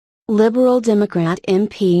Liberal Democrat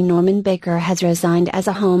MP Norman Baker has resigned as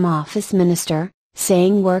a Home Office minister,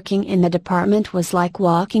 saying working in the department was like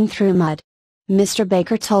walking through mud. Mr.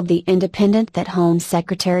 Baker told The Independent that Home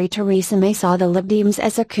Secretary Theresa May saw the Lib Dems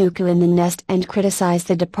as a cuckoo in the nest and criticized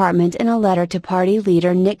the department in a letter to party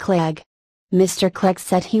leader Nick Clegg. Mr. Clegg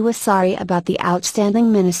said he was sorry about the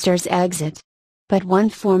outstanding minister's exit. But one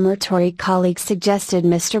former Tory colleague suggested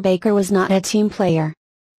Mr. Baker was not a team player.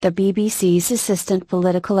 The BBC's assistant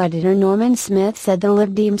political editor Norman Smith said the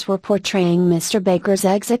Lib Dems were portraying Mr. Baker's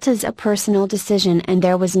exit as a personal decision and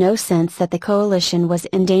there was no sense that the coalition was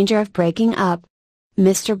in danger of breaking up.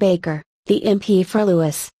 Mr. Baker, the MP for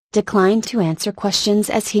Lewis, declined to answer questions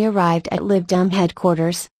as he arrived at Lib Dem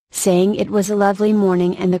headquarters, saying it was a lovely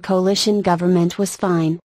morning and the coalition government was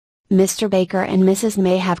fine. Mr. Baker and Mrs.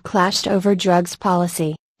 May have clashed over drugs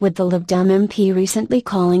policy, with the Lib Dem MP recently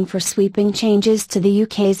calling for sweeping changes to the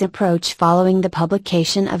UK's approach following the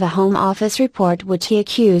publication of a Home Office report which he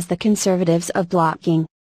accused the Conservatives of blocking.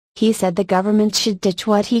 He said the government should ditch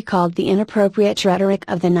what he called the inappropriate rhetoric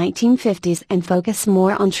of the 1950s and focus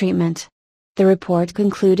more on treatment. The report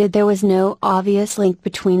concluded there was no obvious link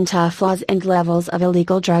between tough laws and levels of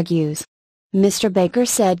illegal drug use. Mr. Baker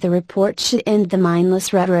said the report should end the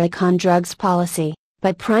mindless rhetoric on drugs policy.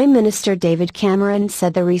 But Prime Minister David Cameron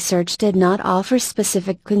said the research did not offer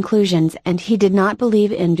specific conclusions and he did not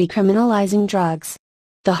believe in decriminalizing drugs.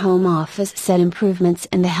 The Home Office said improvements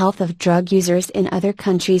in the health of drug users in other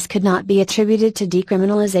countries could not be attributed to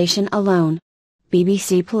decriminalization alone.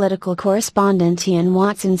 BBC political correspondent Ian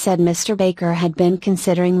Watson said Mr. Baker had been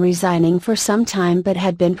considering resigning for some time but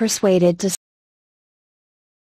had been persuaded to